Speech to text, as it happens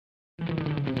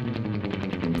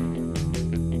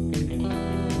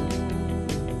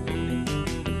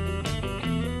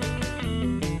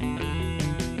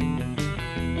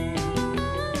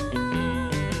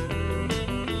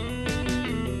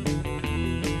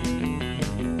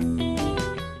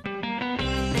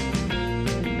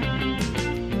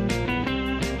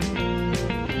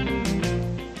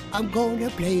I'm gonna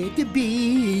play at the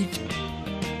beach.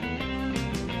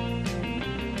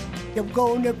 I'm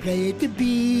gonna play at the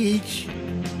beach.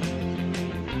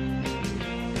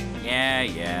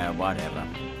 Yeah, whatever.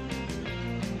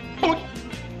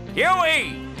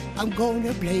 Huey! I'm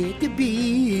gonna play at the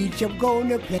beach. I'm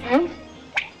gonna play...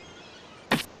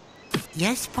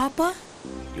 Yes, Papa?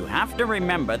 You have to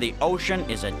remember the ocean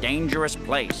is a dangerous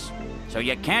place, so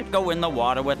you can't go in the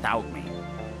water without me.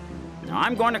 Now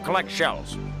I'm going to collect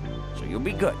shells, so you'll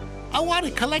be good. I want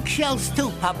to collect shells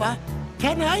too, Papa.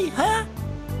 Can I, huh?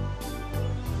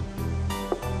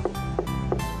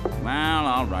 Well,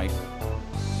 all right.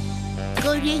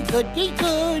 Goody, goody,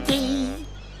 goody.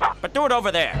 But do it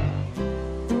over there.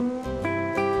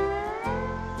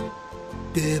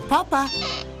 Papa,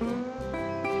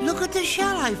 look at the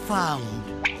shell I found.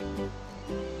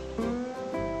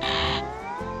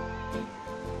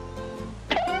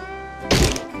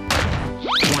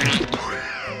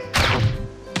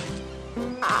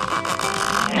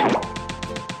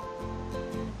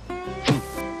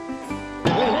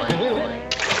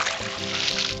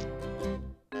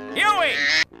 Huey!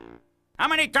 How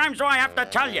many times do I have to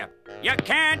tell you? You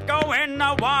can't go in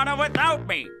the water without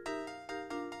me.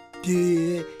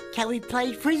 Can we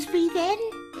play Frisbee then?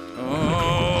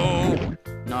 Oh,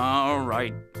 all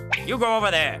right. You go over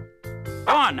there.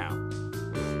 Go on now.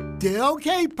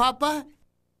 Okay, Papa.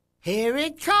 Here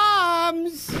it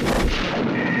comes.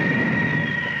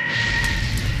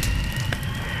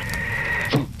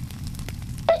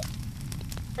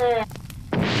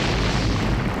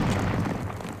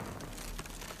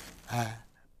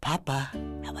 Papa.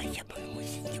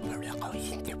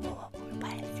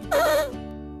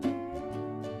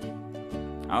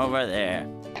 Over there.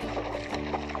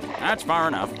 That's far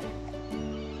enough.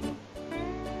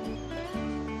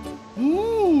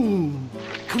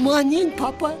 Come on in,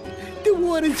 Papa. The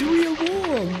water's real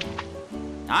warm.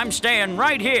 I'm staying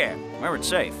right here, where it's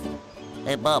safe.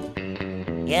 Hey, Bub.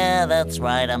 Yeah, that's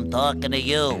right, I'm talking to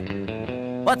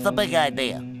you. What's the big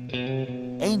idea?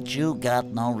 Ain't you got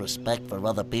no respect for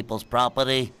other people's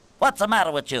property? What's the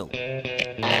matter with you?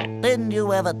 Didn't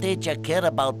you ever teach a kid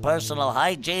about personal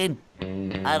hygiene?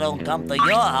 I don't come to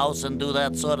your house and do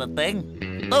that sort of thing,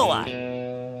 do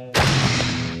I?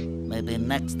 Maybe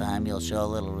next time you'll show a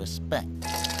little respect.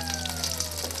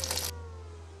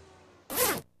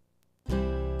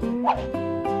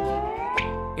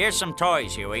 Here's some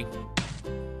toys, Huey.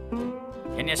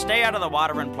 Can you stay out of the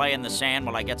water and play in the sand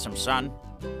while I get some sun?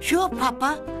 Sure,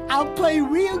 Papa. I'll play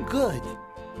real good.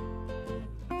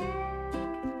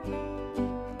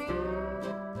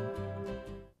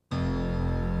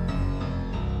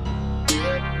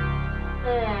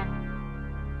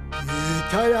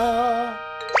 Ta-da!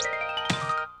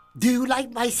 Do you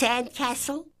like my sand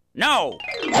castle? No!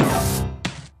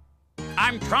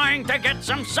 I'm trying to get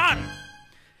some sun!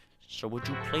 So would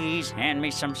you please hand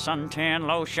me some suntan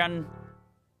lotion?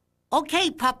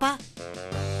 Okay, Papa.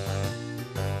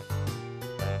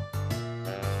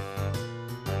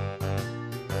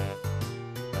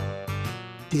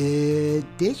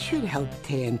 This should help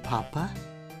tan, Papa.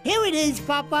 Here it is,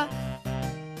 Papa.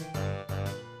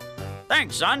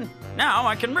 Thanks, son. Now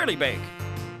I can really bake.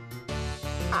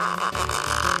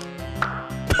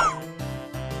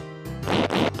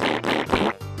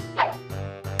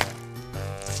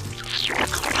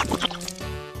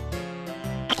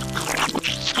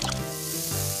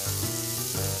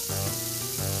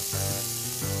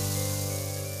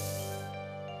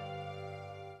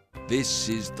 This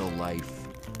is the life.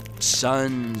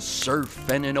 Sun, surf,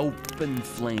 and an open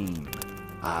flame.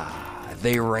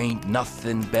 There ain't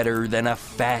nothing better than a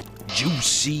fat,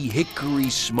 juicy,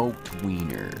 hickory-smoked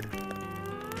wiener.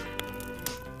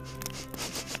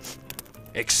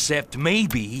 Except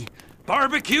maybe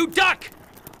barbecue duck!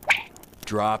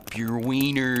 Drop your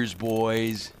wieners,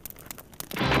 boys.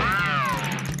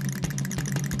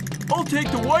 I'll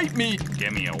take the white meat.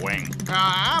 Give me a wing.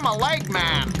 I'm a leg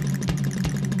man.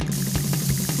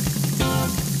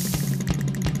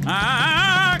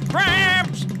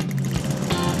 Crabs!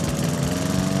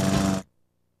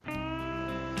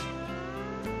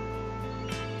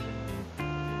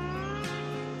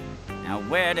 Now,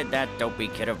 where did that dopey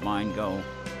kid of mine go?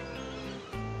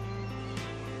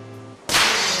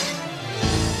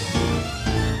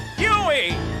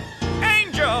 Huey!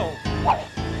 Angel!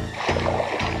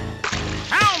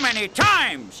 How many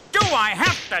times do I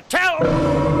have to tell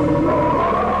you?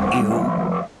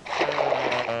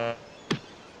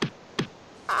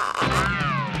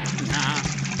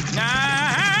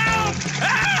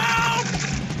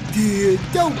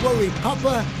 Don't worry,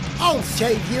 Papa. I'll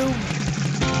save you.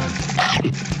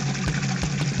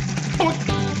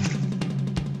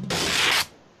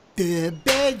 The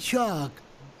bad shark.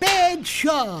 Bad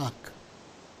shark.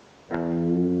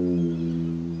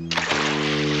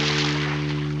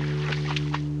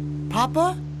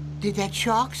 Papa, did that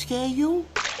shark scare you?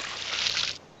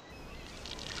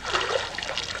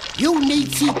 You need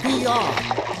CPR.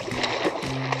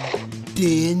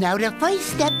 Now the first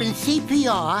step in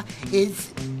CPR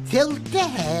is tilt the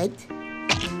head.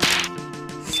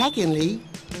 Secondly,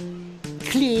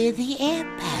 clear the air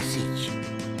passage.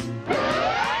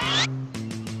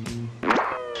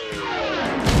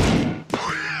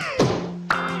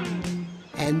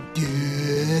 And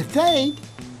third,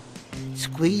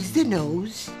 squeeze the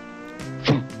nose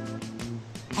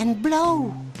and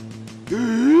blow.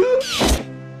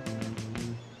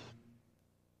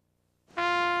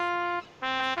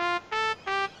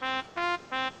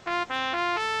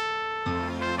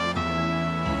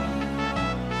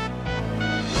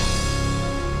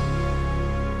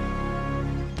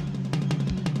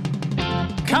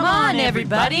 Come on,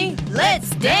 everybody, let's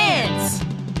dance!